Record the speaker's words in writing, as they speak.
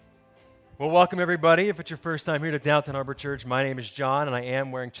Well, welcome everybody. If it's your first time here to Downtown Harbor Church, my name is John, and I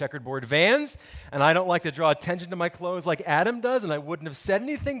am wearing checkerboard Vans, and I don't like to draw attention to my clothes like Adam does, and I wouldn't have said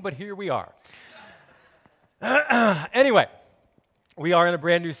anything, but here we are. Anyway, we are in a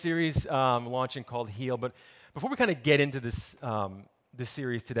brand new series launching called Heal, but before we kind of get into this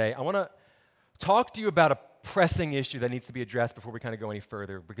series today, I want to talk to you about a pressing issue that needs to be addressed before we kind of go any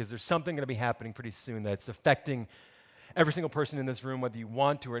further, because there's something going to be happening pretty soon that's affecting every single person in this room, whether you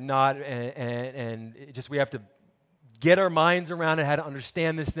want to or not, and we have to get our minds around it, how to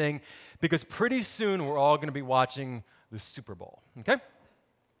understand this thing, because pretty soon we're all going to be watching the Super Bowl, okay?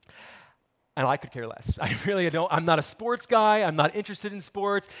 And I could care less. I really don't. I'm not a sports guy. I'm not interested in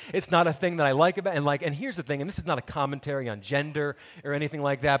sports. It's not a thing that I like about, and here's the thing, and this is not a commentary on gender or anything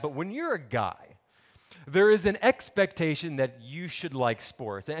like that, but when you're a guy, there is an expectation that you should like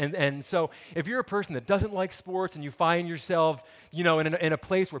sports. And so if you're a person that doesn't like sports and you find yourself, in a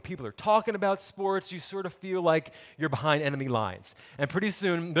place where people are talking about sports, you sort of feel like you're behind enemy lines. And pretty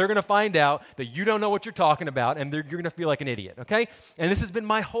soon, they're going to find out that you don't know what you're talking about, and you're going to feel like an idiot, okay? And this has been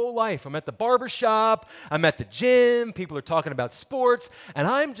my whole life. I'm at the barbershop, I'm at the gym, people are talking about sports, and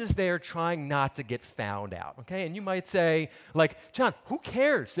I'm just there trying not to get found out, okay? And you might say, John, who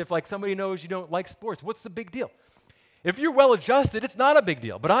cares if, somebody knows you don't like sports? What's the big deal? If you're well-adjusted, it's not a big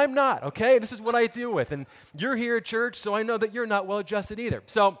deal, but I'm not, okay? This is what I deal with, and you're here at church, so I know that you're not well-adjusted either.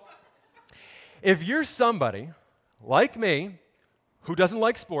 So if you're somebody like me who doesn't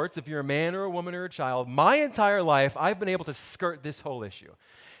like sports, if you're a man or a woman or a child, my entire life, I've been able to skirt this whole issue.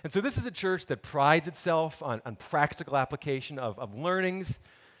 And so this is a church that prides itself on practical application of learnings.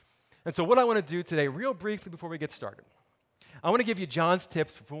 And so what I want to do today, real briefly before we get started, I want to give you John's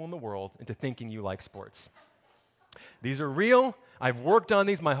tips for fooling the world into thinking you like sports. These are real. I've worked on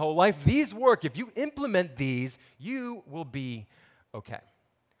these my whole life. These work. If you implement these, you will be okay.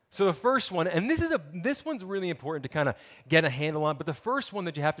 So the first one, and this one's really important to kind of get a handle on, but the first one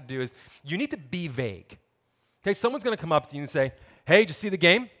that you have to do is you need to be vague. Okay, someone's going to come up to you and say, hey, did you see the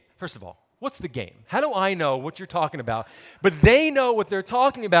game? First of all, what's the game? How do I know what you're talking about? But they know what they're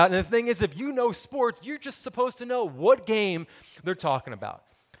talking about, and the thing is, if you know sports, you're just supposed to know what game they're talking about.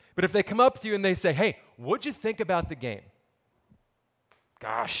 But if they come up to you and they say, hey, what'd you think about the game?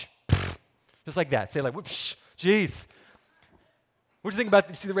 Gosh, just like that. Say whoosh, geez. What'd you think about,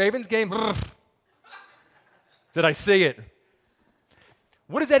 did you see the Ravens game? Did I see it?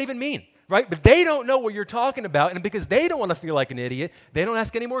 What does that even mean, right? But they don't know what you're talking about, and because they don't want to feel like an idiot, they don't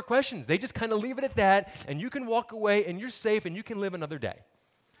ask any more questions. They just kind of leave it at that, and you can walk away, and you're safe, and you can live another day.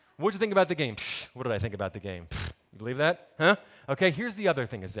 What'd you think about the game? What did I think about the game? You believe that? Huh? Okay, here's the other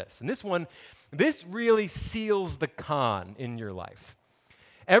thing is this. And this really seals the con in your life.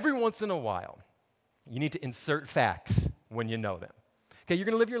 Every once in a while, you need to insert facts when you know them. Okay, you're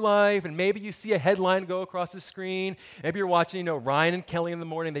going to live your life, and maybe you see a headline go across the screen. Maybe you're watching, Ryan and Kelly in the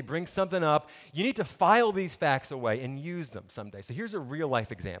morning. They bring something up. You need to file these facts away and use them someday. So here's a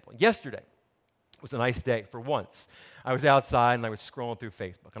real-life example. Yesterday was a nice day for once. I was outside, and I was scrolling through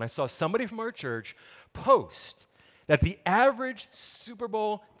Facebook, and I saw somebody from our church post that the average Super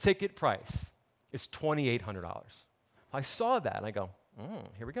Bowl ticket price is $2,800. I saw that, and I go,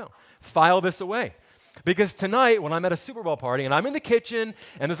 here we go. File this away. Because tonight, when I'm at a Super Bowl party, and I'm in the kitchen,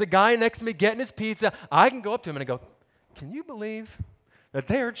 and there's a guy next to me getting his pizza, I can go up to him and I go, can you believe that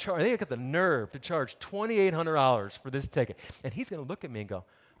they got the nerve to charge $2,800 for this ticket? And he's going to look at me and go,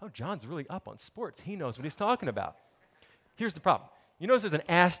 oh, John's really up on sports. He knows what he's talking about. Here's the problem. You notice there's an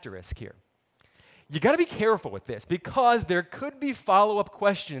asterisk here. You got to be careful with this because there could be follow-up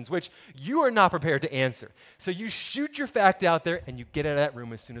questions which you are not prepared to answer. So you shoot your fact out there and you get out of that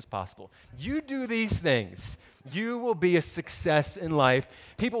room as soon as possible. You do these things, you will be a success in life.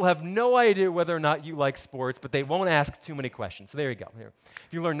 People have no idea whether or not you like sports, but they won't ask too many questions. So there you go. Here.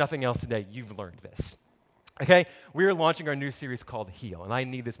 If you learned nothing else today, you've learned this. Okay, we are launching our new series called Heal, and I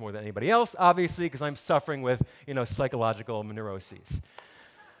need this more than anybody else, obviously, because I'm suffering with, psychological neuroses.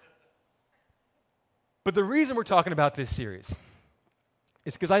 But the reason we're talking about this series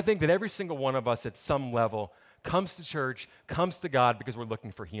is because I think that every single one of us at some level comes to church, comes to God because we're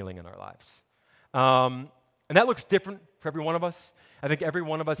looking for healing in our lives. And that looks different for every one of us. I think every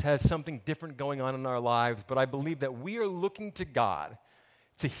one of us has something different going on in our lives, but I believe that we are looking to God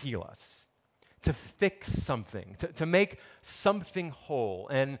to heal us, to fix something, to make something whole.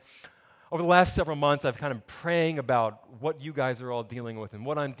 And over the last several months, I've kind of praying about what you guys are all dealing with and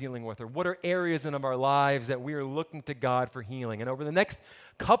what I'm dealing with, or what are areas in our lives that we are looking to God for healing. And over the next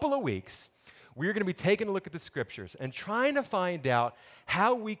couple of weeks, we're going to be taking a look at the scriptures and trying to find out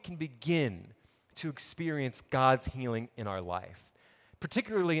how we can begin to experience God's healing in our life.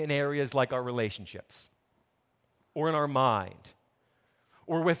 particularly in areas like our relationships, or in our mind,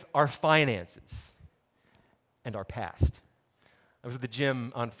 or with our finances and our past. I was at the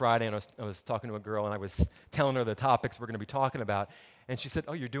gym on Friday, and I was talking to a girl, and I was telling her the topics we're going to be talking about. And she said,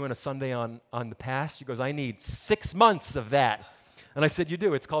 "Oh, you're doing a Sunday on the past?" She goes, "I need 6 months of that." And I said, "You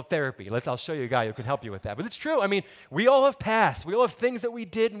do. It's called therapy. I'll show you a guy who can help you with that." But it's true. I mean, we all have past. We all have things that we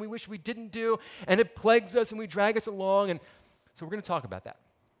did and we wish we didn't do, and it plagues us and we drag us along. And so we're going to talk about that.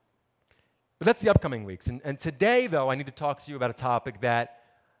 But that's the upcoming weeks. And today, though, I need to talk to you about a topic that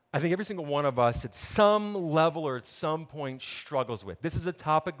I think every single one of us at some level or at some point struggles with. This is a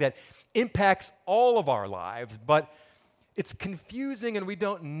topic that impacts all of our lives, but it's confusing and we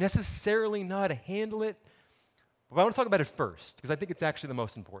don't necessarily know how to handle it. But I want to talk about it first because I think it's actually the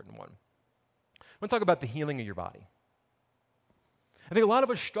most important one. I want to talk about the healing of your body. I think a lot of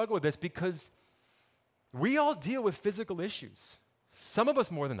us struggle with this because we all deal with physical issues, some of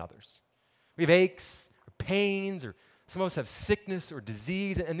us more than others. We have aches or pains, or some of us have sickness or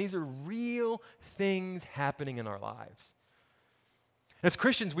disease, and these are real things happening in our lives. As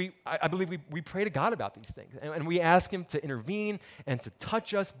Christians, I believe we pray to God about these things, and we ask Him to intervene and to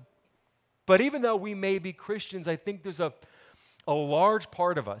touch us. But even though we may be Christians, I think there's a large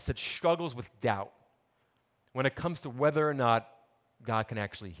part of us that struggles with doubt when it comes to whether or not God can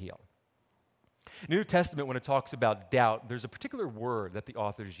actually heal. In the New Testament, when it talks about doubt, there's a particular word that the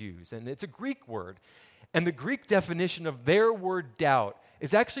authors use, and it's a Greek word. And the Greek definition of their word doubt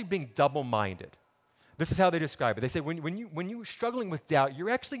is actually being double-minded. This is how they describe it. They say when you're struggling with doubt, you're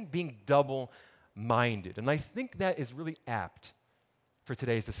actually being double-minded. And I think that is really apt for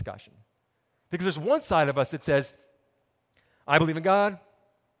today's discussion. Because there's one side of us that says, I believe in God,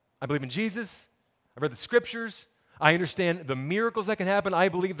 I believe in Jesus, I've read the scriptures, I understand the miracles that can happen, I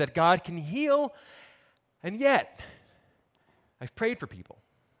believe that God can heal, and yet, I've prayed for people,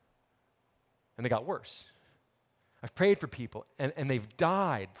 and they got worse. I've prayed for people, and they've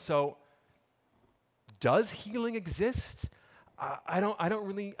died. So, does healing exist? I don't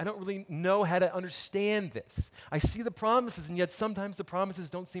really know how to understand this. I see the promises, and yet sometimes the promises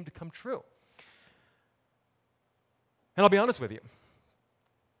don't seem to come true. And I'll be honest with you,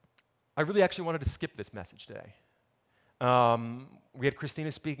 I really actually wanted to skip this message today. We had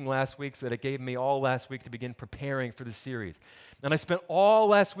Christina speaking last week, so that it gave me all last week to begin preparing for the series. And I spent all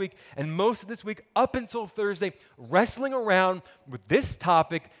last week and most of this week up until Thursday wrestling around with this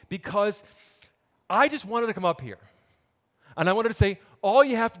topic because I just wanted to come up here. And I wanted to say, all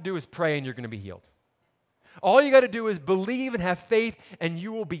you have to do is pray and you're going to be healed. All you got to do is believe and have faith and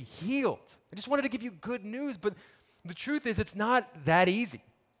you will be healed. I just wanted to give you good news, but the truth is it's not that easy.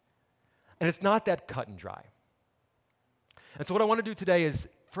 And it's not that cut and dry. And so what I want to do today is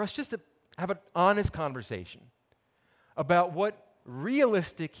for us just to have an honest conversation about what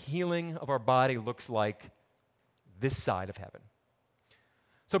realistic healing of our body looks like this side of heaven.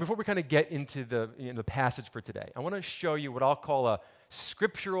 So before we kind of get into the passage for today, I want to show you what I'll call a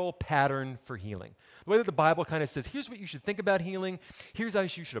scriptural pattern for healing. The way that the Bible kind of says, here's what you should think about healing, here's how you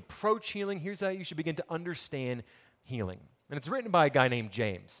should approach healing, here's how you should begin to understand healing. And it's written by a guy named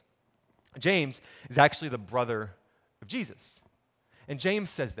James. James is actually the brother of Jesus. And James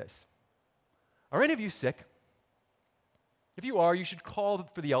says this, "Are any of you sick? If you are, you should call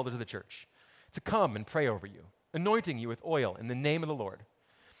for the elders of the church to come and pray over you, anointing you with oil in the name of the Lord.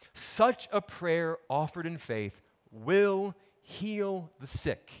 Such a prayer offered in faith will heal the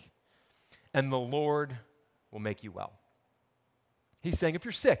sick, and the Lord will make you well." He's saying if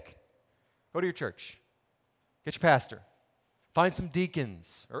you're sick, go to your church, get your pastor, find some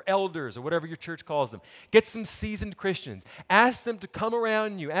deacons or elders or whatever your church calls them. Get some seasoned Christians. Ask them to come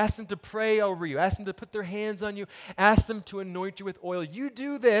around you. Ask them to pray over you. Ask them to put their hands on you. Ask them to anoint you with oil. You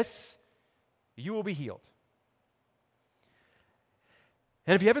do this, you will be healed.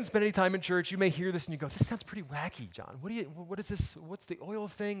 And if you haven't spent any time in church, you may hear this and you go, "This sounds pretty wacky, John. What is this? What's the oil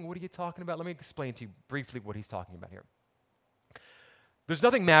thing? What are you talking about?" Let me explain to you briefly what he's talking about here. There's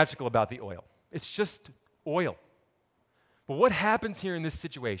nothing magical about the oil. It's just oil. But what happens here in this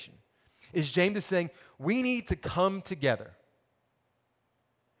situation is James is saying we need to come together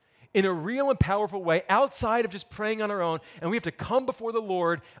in a real and powerful way outside of just praying on our own, and we have to come before the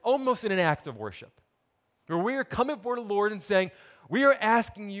Lord almost in an act of worship, where we are coming before the Lord and saying, we are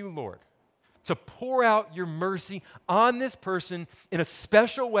asking you, Lord, to pour out your mercy on this person in a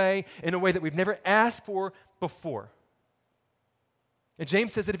special way, in a way that we've never asked for before. And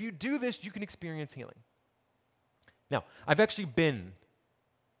James says that if you do this, you can experience healing. Now, I've actually been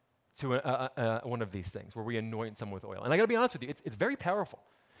to one of these things where we anoint someone with oil. And I got to be honest with you, it's very powerful.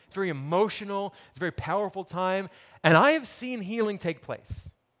 It's very emotional. It's a very powerful time. And I have seen healing take place.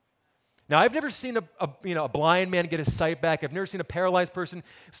 Now, I've never seen a blind man get his sight back. I've never seen a paralyzed person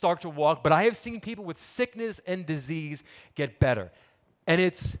start to walk. But I have seen people with sickness and disease get better. And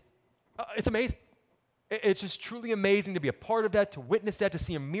it's amazing. It's just truly amazing to be a part of that, to witness that, to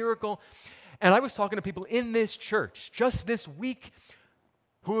see a miracle. And I was talking to people in this church just this week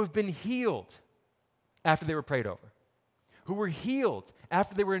who have been healed after they were prayed over, who were healed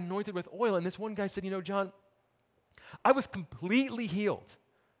after they were anointed with oil. And this one guy said, John, I was completely healed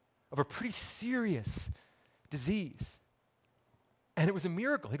of a pretty serious disease. And it was a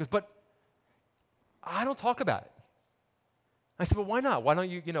miracle. He goes, but I don't talk about it. I said, well, why not? Why don't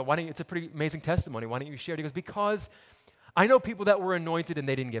you, it's a pretty amazing testimony. Why don't you share it? He goes, because I know people that were anointed and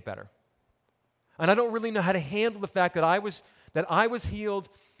they didn't get better. And I don't really know how to handle the fact that I was healed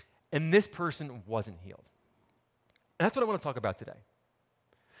and this person wasn't healed. And that's what I want to talk about today.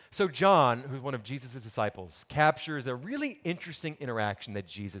 So John, who's one of Jesus' disciples, captures a really interesting interaction that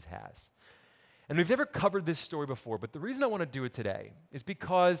Jesus has. And we've never covered this story before, but the reason I want to do it today is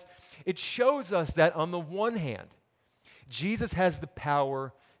because it shows us that on the one hand, Jesus has the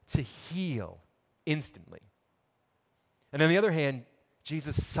power to heal instantly. And on the other hand,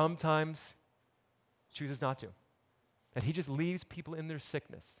 Jesus sometimes chooses not to. That he just leaves people in their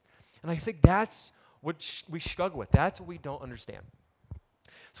sickness. And I think that's what we struggle with. That's what we don't understand.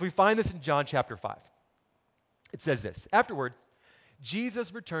 So we find this in John chapter 5. It says this: afterward,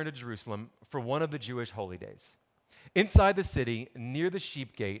 Jesus returned to Jerusalem for one of the Jewish holy days. Inside the city, near the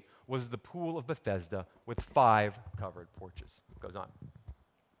sheep gate, was the pool of Bethesda with 5 covered porches. It goes on.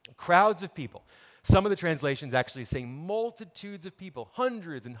 Crowds of people. Some of the translations actually say multitudes of people.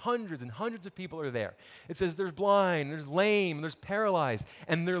 Hundreds and hundreds and hundreds of people are there. It says there's blind, there's lame, there's paralyzed,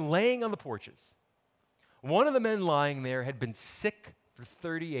 and they're laying on the porches. One of the men lying there had been sick for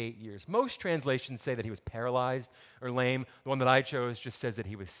 38 years. Most translations say that he was paralyzed or lame. The one that I chose just says that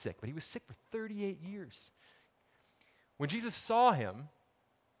he was sick, but he was sick for 38 years. When Jesus saw him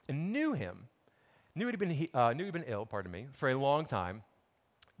and knew he'd been ill, for a long time,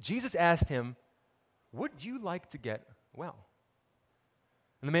 Jesus asked him, "Would you like to get well?"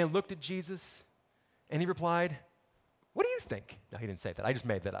 And the man looked at Jesus and he replied, "What do you think?" No, he didn't say that. I just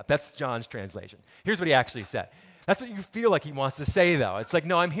made that up. That's John's translation. Here's what he actually said. That's what you feel like he wants to say, though. It's like,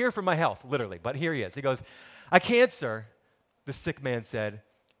 no, I'm here for my health, literally. But here he is. He goes, "I can't, sir," the sick man said,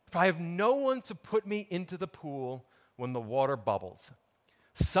 "for I have no one to put me into the pool when the water bubbles.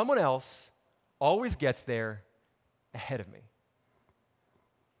 Someone else always gets there ahead of me."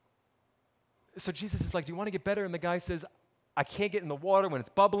 So Jesus is like, "Do you want to get better?" And the guy says, "I can't get in the water when it's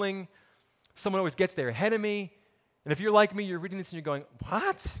bubbling. Someone always gets there ahead of me." And if you're like me, you're reading this and you're going,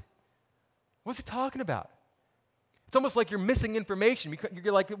 "What? What's he talking about?" It's almost like you're missing information.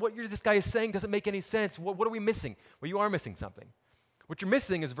 You're like, what this guy is saying doesn't make any sense. What are we missing? Well, you are missing something. What you're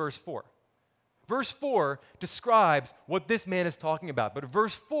missing is verse 4. Verse 4 describes what this man is talking about, but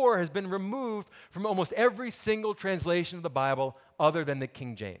verse 4 has been removed from almost every single translation of the Bible other than the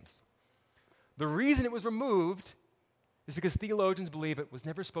King James. The reason it was removed is because theologians believe it was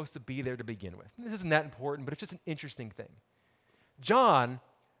never supposed to be there to begin with. And this isn't that important, but it's just an interesting thing. John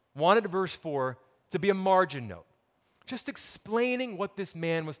wanted verse 4 to be a margin note, just explaining what this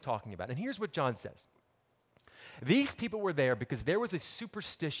man was talking about. And here's what John says. These people were there because there was a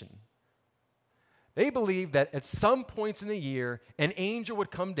superstition. They believed that at some points in the year, an angel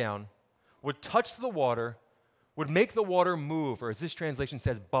would come down, would touch the water, would make the water move, or as this translation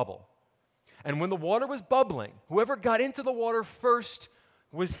says, bubble. And when the water was bubbling, whoever got into the water first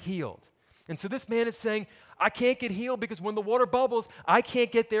was healed. And so this man is saying, I can't get healed because when the water bubbles, I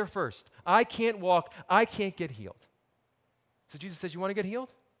can't get there first. I can't walk. I can't get healed. So Jesus says, you want to get healed?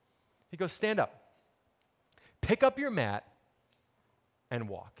 He goes, stand up. Pick up your mat and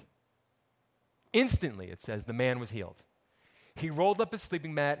walk. Instantly, it says, the man was healed. He rolled up his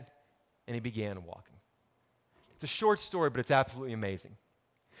sleeping mat and he began walking. It's a short story, but it's absolutely amazing.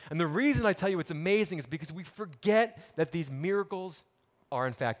 And the reason I tell you it's amazing is because we forget that these miracles are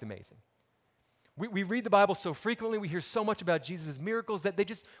in fact amazing. We read the Bible so frequently, we hear so much about Jesus' miracles that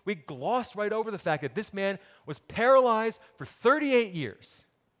we glossed right over the fact that this man was paralyzed for 38 years,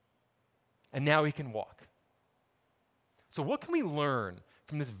 and now he can walk. So what can we learn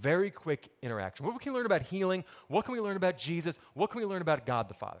from this very quick interaction? What can we learn about healing? What can we learn about Jesus? What can we learn about God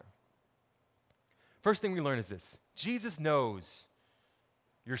the Father? First thing we learn is this: Jesus knows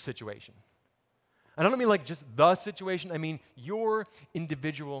your situation. I don't mean like just the situation, I mean your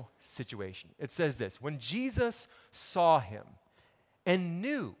individual situation. It says this: when Jesus saw him and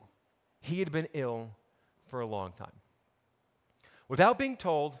knew he had been ill for a long time. Without being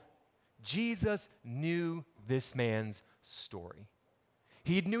told, Jesus knew this man's story.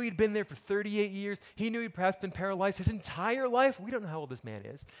 He knew he'd been there for 38 years. He knew he'd perhaps been paralyzed his entire life. We don't know how old this man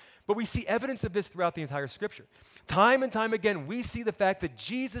is. But we see evidence of this throughout the entire scripture. Time and time again, we see the fact that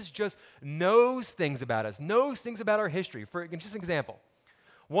Jesus just knows things about us, knows things about our history. For just an example,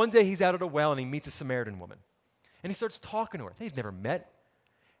 one day he's out at a well and he meets a Samaritan woman. And he starts talking to her. They've never met.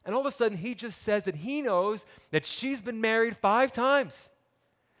 And all of a sudden, he just says that he knows that she's been married 5 times.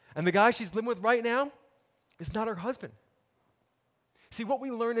 And the guy she's living with right now is not her husband. See, what we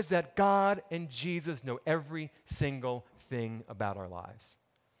learn is that God and Jesus know every single thing about our lives.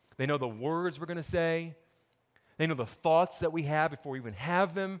 They know the words we're going to say. They know the thoughts that we have before we even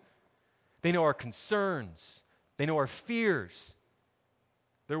have them. They know our concerns. They know our fears.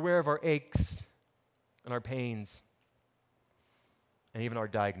 They're aware of our aches and our pains and even our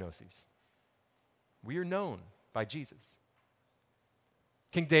diagnoses. We are known by Jesus.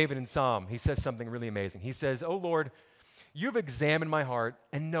 King David in Psalm, he says something really amazing. He says, "Oh Lord, you've examined my heart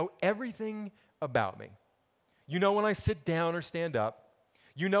and know everything about me. You know when I sit down or stand up.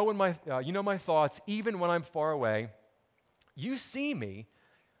 You know my thoughts even when I'm far away. You see me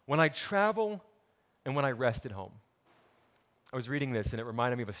when I travel and when I rest at home." I was reading this and it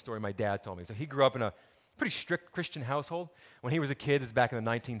reminded me of a story my dad told me. So he grew up in a pretty strict Christian household. When he was a kid, this is back in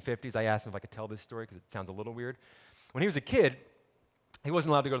the 1950s, I asked him if I could tell this story because it sounds a little weird. When he was a kid, he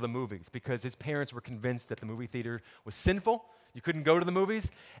wasn't allowed to go to the movies because his parents were convinced that the movie theater was sinful. You couldn't go to the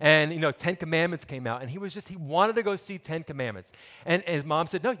movies. And, 10 Commandments came out. And he wanted to go see 10 Commandments. And his mom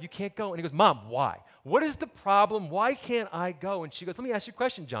said, "No, you can't go." And he goes, "Mom, why? What is the problem? Why can't I go?" And she goes, "Let me ask you a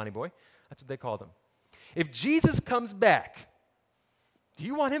question, Johnny boy." That's what they called him. "If Jesus comes back, do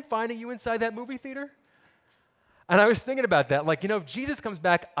you want him finding you inside that movie theater?" And I was thinking about that. If Jesus comes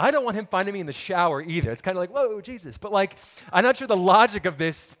back, I don't want him finding me in the shower either. It's kind of like, whoa, Jesus. But I'm not sure the logic of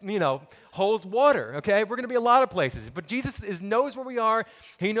this, holds water, okay? We're going to be a lot of places. But Jesus knows where we are.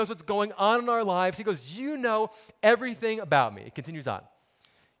 He knows what's going on in our lives. He goes, "You know everything about me." It continues on.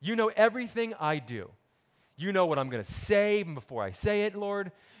 "You know everything I do. You know what I'm going to say even before I say it,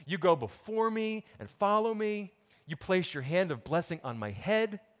 Lord. You go before me and follow me. You place your hand of blessing on my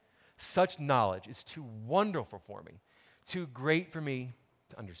head. Such knowledge is too wonderful for me, too great for me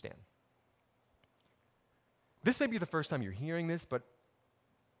to understand." This may be the first time you're hearing this, but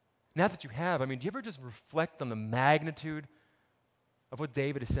now that you have, do you ever just reflect on the magnitude of what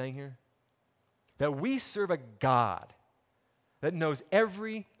David is saying here? That we serve a God that knows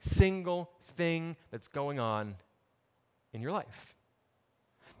every single thing that's going on in your life.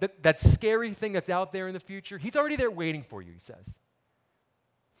 That scary thing that's out there in the future, he's already there waiting for you, he says.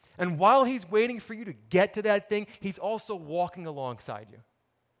 And while he's waiting for you to get to that thing, he's also walking alongside you.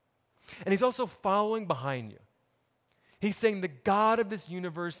 And he's also following behind you. He's saying the God of this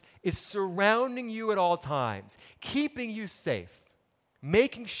universe is surrounding you at all times, keeping you safe,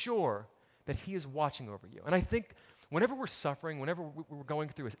 making sure that he is watching over you. And I think whenever we're suffering, whenever we're going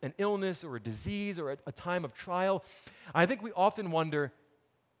through an illness or a disease or a time of trial, I think we often wonder,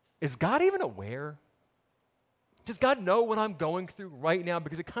 is God even aware? Does God know what I'm going through right now?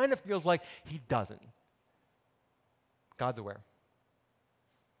 Because it kind of feels like he doesn't. God's aware.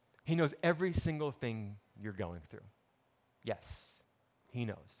 He knows every single thing you're going through. Yes, he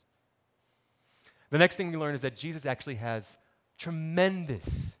knows. The next thing we learn is that Jesus actually has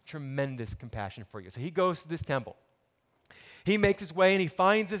tremendous, tremendous compassion for you. So he goes to this temple. He makes his way and he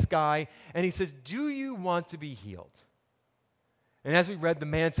finds this guy and he says, "Do you want to be healed?" And as we read, the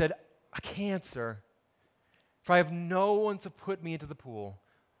man said, "I can't, sir. For I have no one to put me into the pool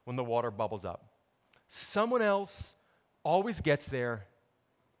when the water bubbles up. Someone else always gets there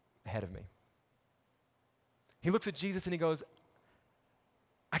ahead of me." He looks at Jesus and he goes,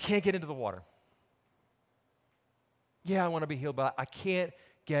 "I can't get into the water. Yeah, I want to be healed, but I can't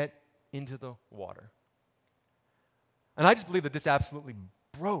get into the water." And I just believe that this absolutely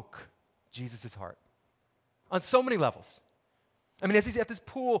broke Jesus' heart on so many levels. As he's at this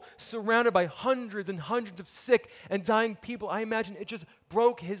pool surrounded by hundreds and hundreds of sick and dying people, I imagine it just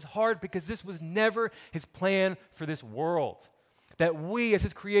broke his heart because this was never his plan for this world. That we as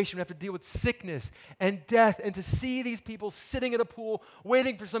his creation would have to deal with sickness and death, and to see these people sitting at a pool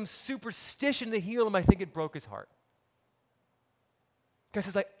waiting for some superstition to heal them, I think it broke his heart. Because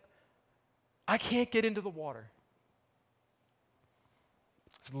he's like, "I can't get into the water."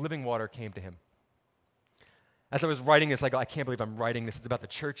 So the living water came to him. As I was writing this, I go, I can't believe I'm writing this. It's about the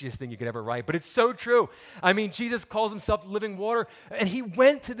churchiest thing you could ever write. But it's so true. Jesus calls himself living water, and he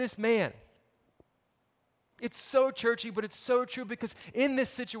went to this man. It's so churchy, but it's so true because in this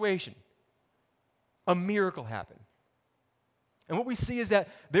situation, a miracle happened. And what we see is that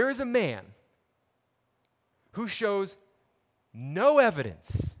there is a man who shows no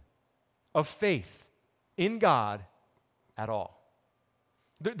evidence of faith in God at all.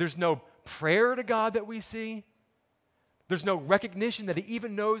 There's no prayer to God that we see. There's no recognition that he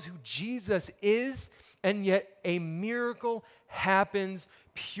even knows who Jesus is, and yet a miracle happens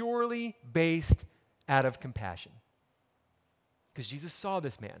purely based out of compassion. Because Jesus saw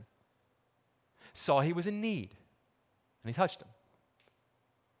this man, saw he was in need, and he touched him.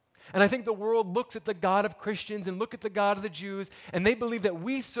 And I think the world looks at the God of Christians and look at the God of the Jews, and they believe that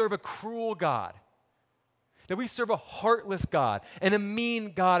we serve a cruel God, that we serve a heartless God and a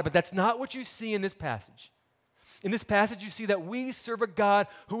mean God, but that's not what you see in this passage. In this passage, you see that we serve a God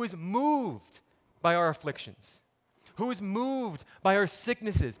who is moved by our afflictions, who is moved by our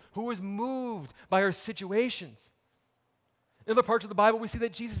sicknesses, who is moved by our situations. In other parts of the Bible, we see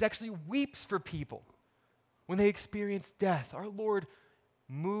that Jesus actually weeps for people when they experience death. Our Lord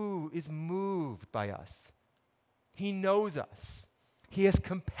is moved by us. He knows us. He has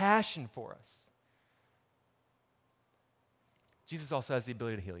compassion for us. Jesus also has the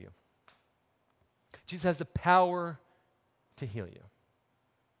ability to heal you. Jesus has the power to heal you.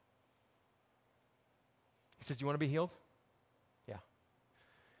 He says, do you want to be healed? Yeah.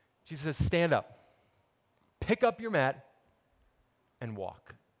 Jesus says, stand up, pick up your mat, and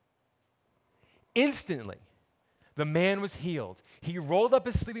walk. Instantly, the man was healed. He rolled up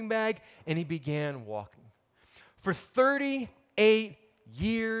his sleeping bag and he began walking. For 38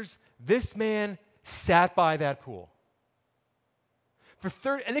 years, this man sat by that pool.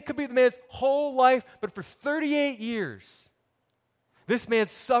 And it could be the man's whole life, but for 38 years, this man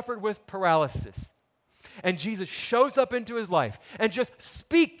suffered with paralysis. And Jesus shows up into his life and just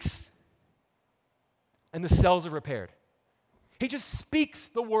speaks, and the cells are repaired. He just speaks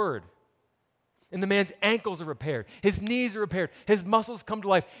the word, and the man's ankles are repaired. His knees are repaired. His muscles come to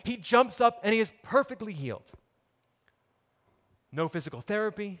life. He jumps up, and he is perfectly healed. No physical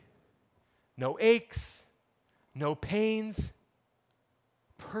therapy, no aches, no pains.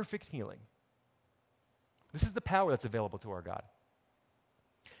 Perfect healing. This is the power that's available to our God.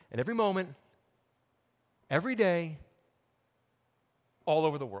 And every moment, every day, all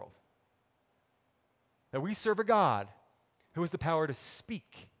over the world, that we serve a God who has the power to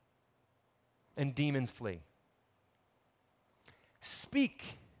speak and demons flee.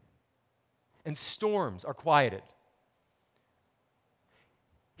 Speak and storms are quieted.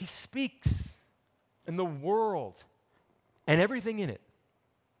 He speaks and the world and everything in it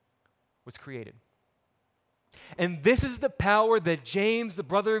was created. And this is the power that James, the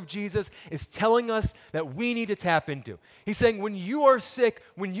brother of Jesus, is telling us that we need to tap into. He's saying when you are sick,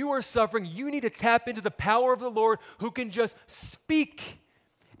 when you are suffering, you need to tap into the power of the Lord who can just speak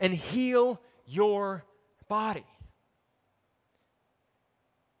and heal your body,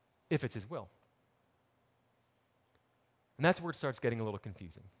 if it's his will. And that's where it starts getting a little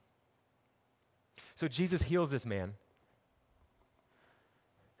confusing. So Jesus heals this man.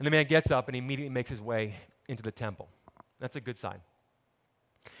 And the man gets up and he immediately makes his way into the temple. That's a good sign.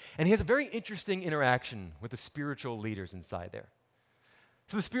 And he has a very interesting interaction with the spiritual leaders inside there.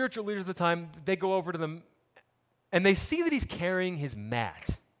 So the spiritual leaders of the time, they go over to them and they see that he's carrying his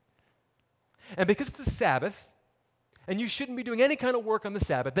mat. And because it's the Sabbath, and you shouldn't be doing any kind of work on the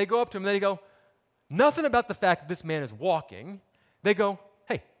Sabbath, they go up to him and they go, nothing about the fact that this man is walking. They go,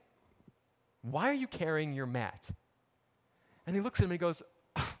 hey, why are you carrying your mat? And he looks at him and he goes,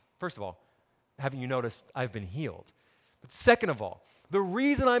 first of all, haven't you noticed I've been healed? But second of all, the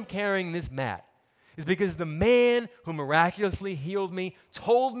reason I'm carrying this mat is because the man who miraculously healed me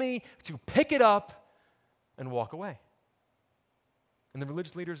told me to pick it up and walk away. And the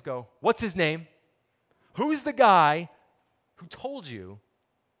religious leaders go, what's his name? Who's the guy who told you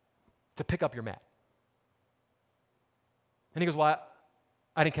to pick up your mat? And he goes, well,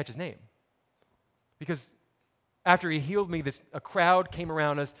 I didn't catch his name. Because after he healed me, a crowd came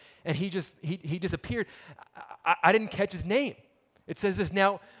around us, and he disappeared. I didn't catch his name. It says this,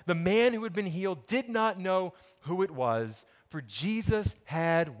 now the man who had been healed did not know who it was, for Jesus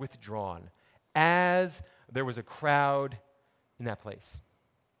had withdrawn, as there was a crowd in that place.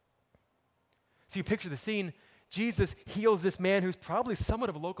 So you picture the scene. Jesus heals this man who's probably somewhat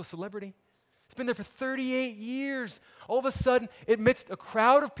of a local celebrity. He's been there for 38 years. All of a sudden, amidst a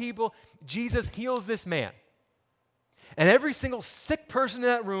crowd of people, Jesus heals this man. And every single sick person in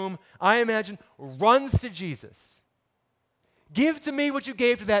that room, I imagine, runs to Jesus. Give to me what you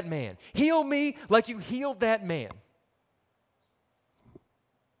gave to that man. Heal me like you healed that man.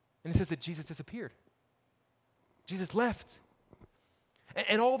 And it says that Jesus disappeared. Jesus left.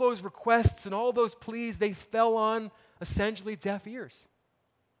 And all those requests and all those pleas, they fell on essentially deaf ears.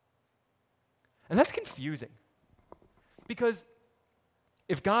 And that's confusing. Because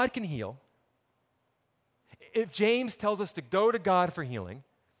if God can heal, if James tells us to go to God for healing,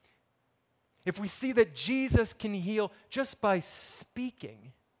 if we see that Jesus can heal just by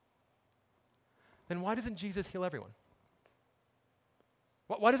speaking, then why doesn't Jesus heal everyone?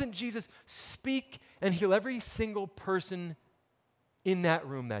 Why doesn't Jesus speak and heal every single person in that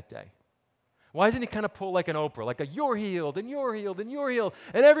room that day? Why doesn't he kind of pull like an Oprah, like a you're healed, and you're healed, and you're healed,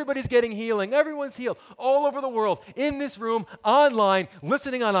 and everybody's getting healing, everyone's healed, all over the world, in this room, online,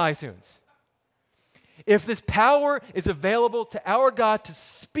 listening on iTunes? If this power is available to our God to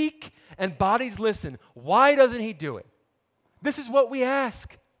speak and bodies listen, why doesn't he do it? This is what we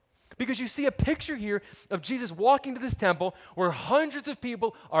ask. Because you see a picture here of Jesus walking to this temple where hundreds of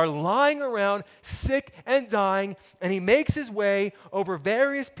people are lying around, sick and dying, and he makes his way over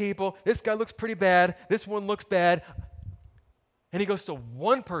various people. This guy looks pretty bad. This one looks bad. And he goes to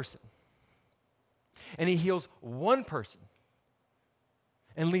one person, and he heals one person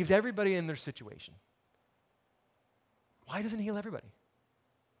and leaves everybody in their situation. Why doesn't he heal everybody?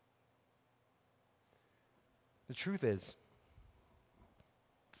 The truth is,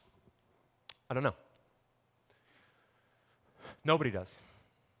 I don't know. Nobody does.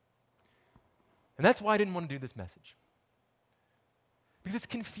 And that's why I didn't want to do this message. Because it's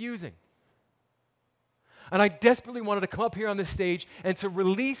confusing. And I desperately wanted to come up here on this stage and to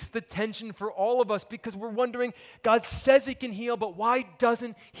release the tension for all of us because we're wondering, God says he can heal, but why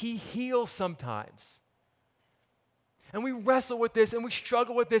doesn't he heal sometimes? And we wrestle with this and we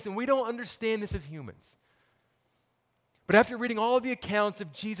struggle with this and we don't understand this as humans. But after reading all of the accounts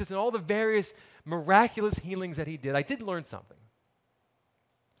of Jesus and all the various miraculous healings that he did, I did learn something.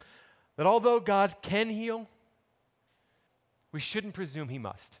 That although God can heal, we shouldn't presume he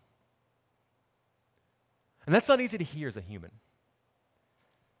must. And that's not easy to hear as a human.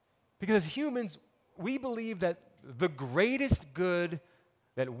 Because as humans, we believe that the greatest good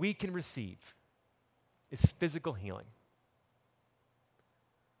that we can receive is physical healing.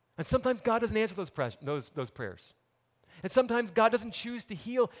 And sometimes God doesn't answer those prayers. And sometimes God doesn't choose to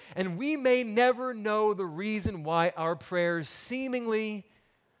heal, and we may never know the reason why our prayers seemingly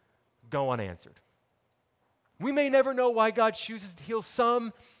go unanswered. We may never know why God chooses to heal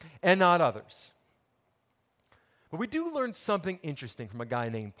some and not others. But we do learn something interesting from a guy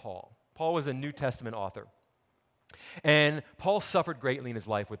named Paul. Paul was a New Testament author. And Paul suffered greatly in his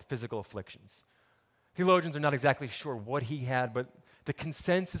life with physical afflictions. Theologians are not exactly sure what he had, but the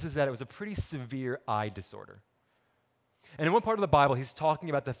consensus is that it was a pretty severe eye disorder. And in one part of the Bible, he's talking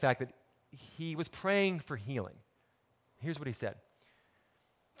about the fact that he was praying for healing. Here's what he said.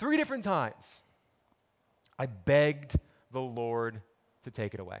 3 different times, I begged the Lord to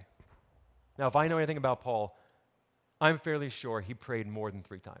take it away. Now, if I know anything about Paul, I'm fairly sure he prayed more than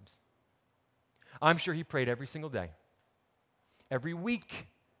 3 times. I'm sure he prayed every single day, every week,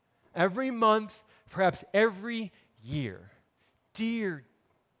 every month, perhaps every year. Dear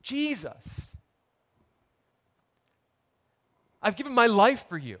Jesus, I've given my life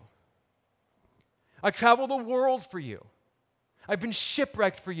for you. I traveled the world for you. I've been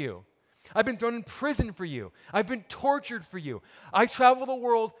shipwrecked for you. I've been thrown in prison for you. I've been tortured for you. I travel the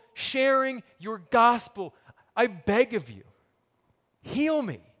world sharing your gospel. I beg of you, heal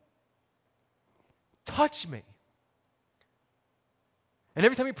me. Touch me. And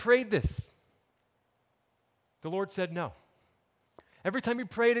every time he prayed this, the Lord said no. Every time he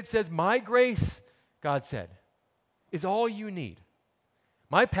prayed, it says, my grace, God said, is all you need.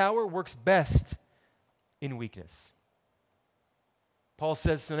 My power works best in weakness. Paul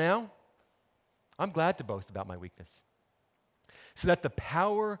says, so now, I'm glad to boast about my weakness, so that the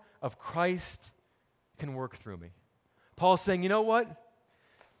power of Christ can work through me. Paul's saying, you know what?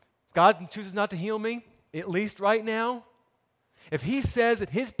 God chooses not to heal me, at least right now. If he says that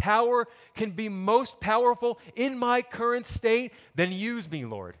his power can be most powerful in my current state, then use me,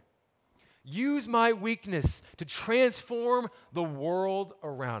 Lord. Use my weakness to transform the world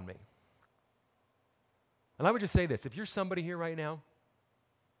around me. And I would just say this, if you're somebody here right now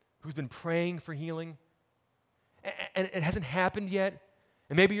who's been praying for healing, and it hasn't happened yet,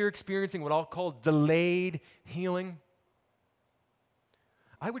 and maybe you're experiencing what I'll call delayed healing,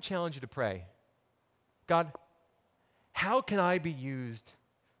 I would challenge you to pray, God, how can I be used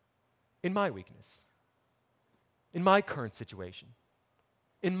in my weakness, in my current situation,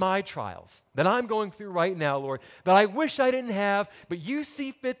 in my trials that I'm going through right now, Lord, that I wish I didn't have, but you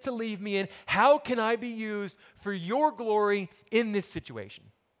see fit to leave me in? How can I be used for your glory in this situation?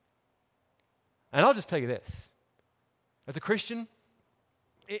 And I'll just tell you this. As a Christian,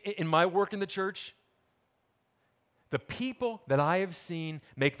 in my work in the church, the people that I have seen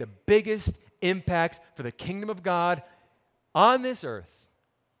make the biggest impact for the kingdom of God on this earth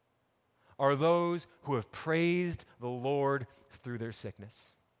are those who have praised the Lord through their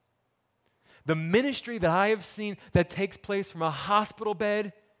sickness. The ministry that I have seen that takes place from a hospital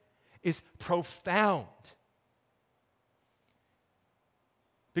bed is profound.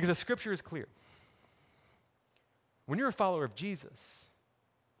 Because the scripture is clear. When you're a follower of Jesus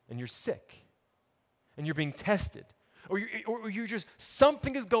and you're sick and you're being tested, or you're just,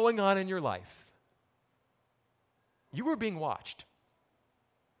 something is going on in your life, you are being watched.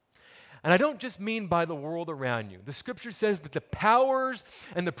 And I don't just mean by the world around you. The scripture says that the powers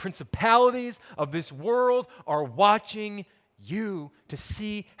and the principalities of this world are watching you to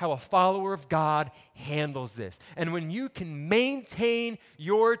see how a follower of God handles this. And when you can maintain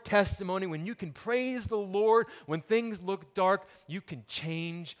your testimony, when you can praise the Lord, when things look dark, you can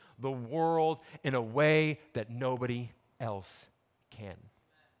change the world in a way that nobody else can.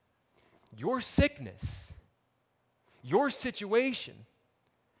 Your sickness, your situation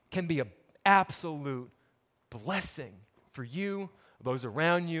can be an absolute blessing for you, those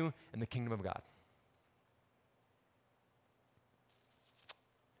around you, and the kingdom of God.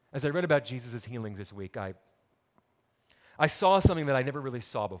 As I read about Jesus' healings this week, I saw something that I never really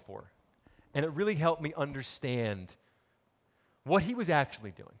saw before. And it really helped me understand what he was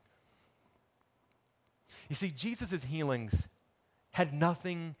actually doing. You see, Jesus' healings had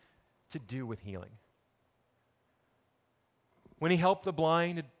nothing to do with healing. When he helped the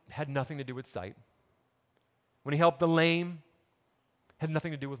blind, it had nothing to do with sight. When he helped the lame, it had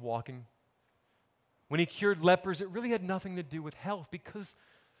nothing to do with walking. When he cured lepers, it really had nothing to do with health, because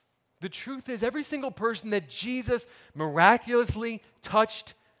the truth is, every single person that Jesus miraculously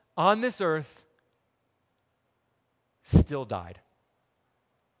touched on this earth still died.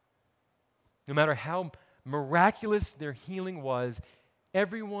 No matter how miraculous their healing was,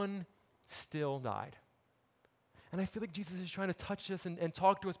 everyone still died. And I feel like Jesus is trying to touch us and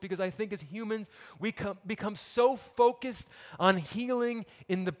talk to us, because I think as humans, we become so focused on healing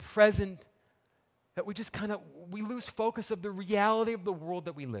in the present that we lose focus of the reality of the world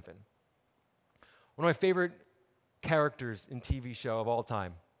that we live in. One of my favorite characters in TV show of all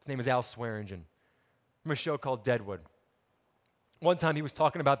time, his name is Al Swearingen, from a show called Deadwood. One time he was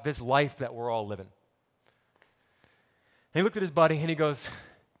talking about this life that we're all living. And he looked at his buddy and he goes,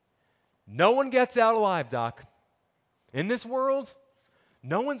 "No one gets out alive, Doc. In this world,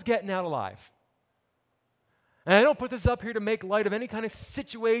 no one's getting out alive." And I don't put this up here to make light of any kind of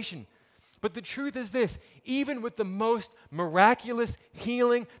situation, but the truth is this: even with the most miraculous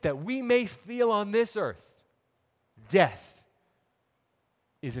healing that we may feel on this earth, death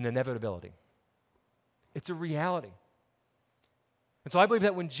is an inevitability. It's a reality. And so I believe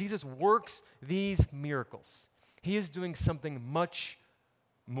that when Jesus works these miracles, he is doing something much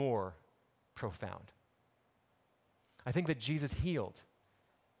more profound. I think that Jesus healed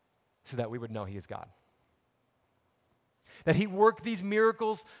so that we would know he is God. That he worked these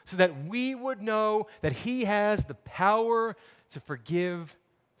miracles so that we would know that he has the power to forgive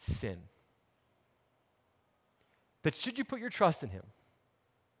sin. That should you put your trust in him,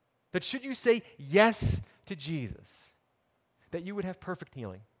 that should you say yes to Jesus, that you would have perfect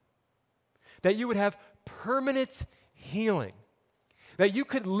healing, that you would have permanent healing, that you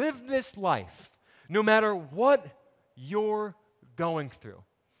could live this life no matter what you're going through.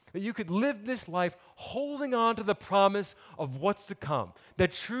 That you could live this life holding on to the promise of what's to come.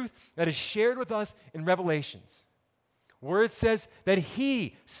 That truth that is shared with us in Revelations, where it says that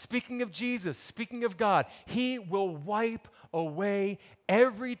he, speaking of Jesus, speaking of God, he will wipe away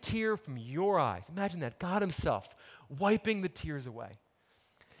every tear from your eyes. Imagine that, God himself wiping the tears away.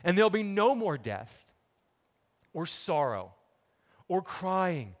 And there'll be no more death or sorrow or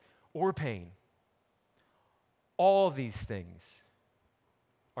crying or pain. All these things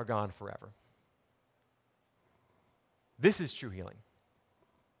are gone forever. This is true healing.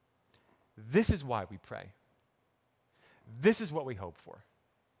 This is why we pray. This is what we hope for.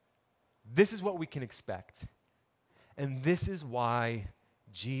 This is what we can expect. And this is why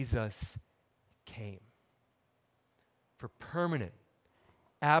Jesus came. For permanent,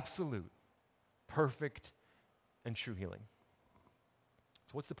 absolute, perfect, and true healing.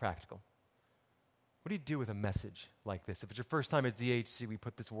 So what's the practical? What do you do with a message like this? If it's your first time at DHC, we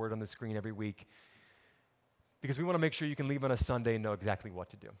put this word on the screen every week because we want to make sure you can leave on a Sunday and know exactly what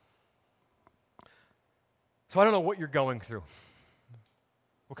to do. So I don't know what you're going through,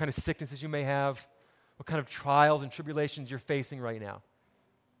 what kind of sicknesses you may have, what kind of trials and tribulations you're facing right now.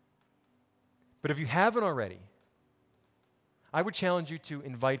 But if you haven't already, I would challenge you to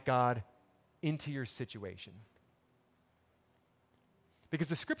invite God into your situation. Because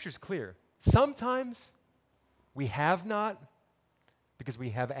the scripture's clear. Sometimes we have not because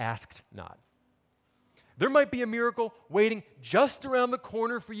we have asked not. There might be a miracle waiting just around the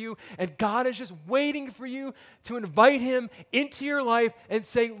corner for you, and God is just waiting for you to invite him into your life and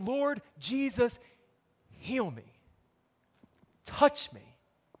say, Lord Jesus, heal me. Touch me.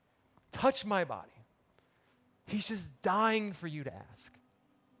 Touch my body. He's just dying for you to ask.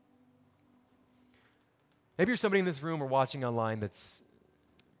 Maybe you're somebody in this room or watching online that's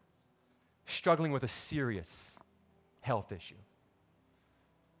struggling with a serious health issue.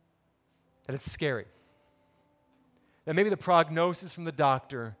 And it's scary. And maybe the prognosis from the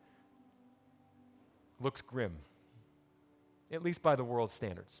doctor looks grim, at least by the world's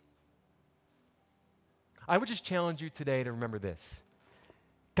standards. I would just challenge you today to remember this.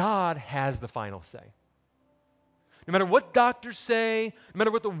 God has the final say. No matter what doctors say, no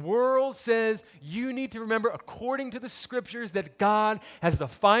matter what the world says, you need to remember, according to the scriptures, that God has the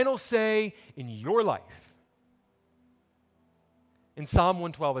final say in your life. In Psalm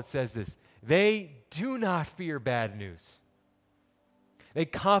 112, it says this: they do not fear bad news. They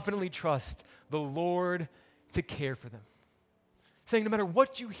confidently trust the Lord to care for them. Saying no matter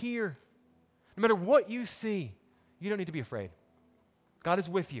what you hear, no matter what you see, you don't need to be afraid. God is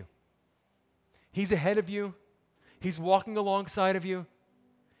with you. He's ahead of you. He's walking alongside of you.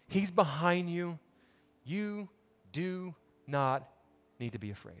 He's behind you. You do not need to be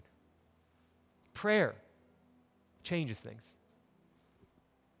afraid. Prayer changes things.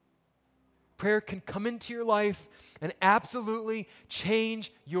 Prayer can come into your life and absolutely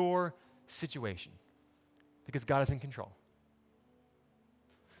change your situation because God is in control.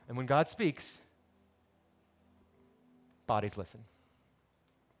 And when God speaks, bodies listen.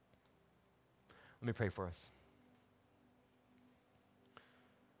 Let me pray for us.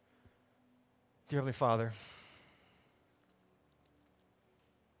 Dear Heavenly Father,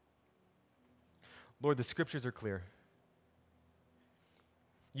 Lord, the scriptures are clear.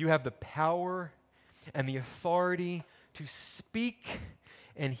 You have the power and the authority to speak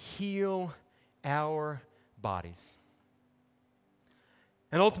and heal our bodies.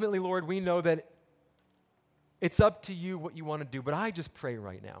 And ultimately, Lord, we know that it's up to you what you want to do, but I just pray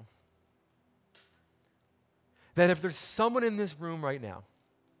right now that if there's someone in this room right now,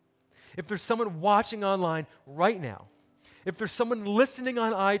 if there's someone watching online right now, if there's someone listening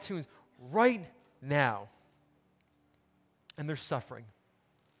on iTunes right now, and they're suffering,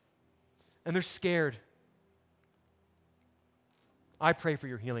 and they're scared, I pray for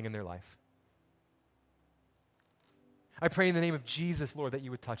your healing in their life. I pray in the name of Jesus, Lord, that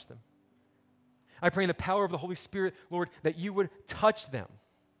you would touch them. I pray in the power of the Holy Spirit, Lord, that you would touch them.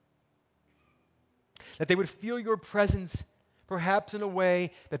 That they would feel your presence perhaps in a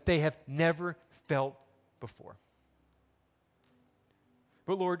way that they have never felt before.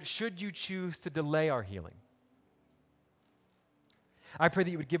 But Lord, should you choose to delay our healing, I pray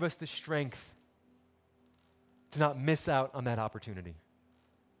that you would give us the strength to not miss out on that opportunity.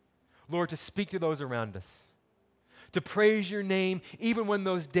 Lord, to speak to those around us, to praise your name even when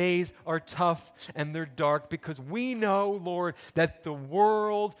those days are tough and they're dark, because we know, Lord, that the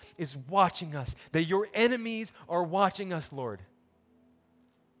world is watching us, that your enemies are watching us, Lord.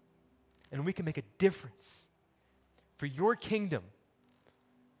 And we can make a difference for your kingdom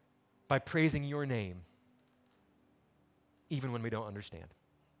by praising your name, even when we don't understand.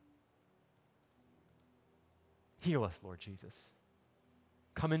 Heal us, Lord Jesus.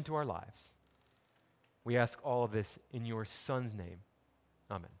 Come into our lives. We ask all of this in your Son's name.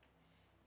 Amen.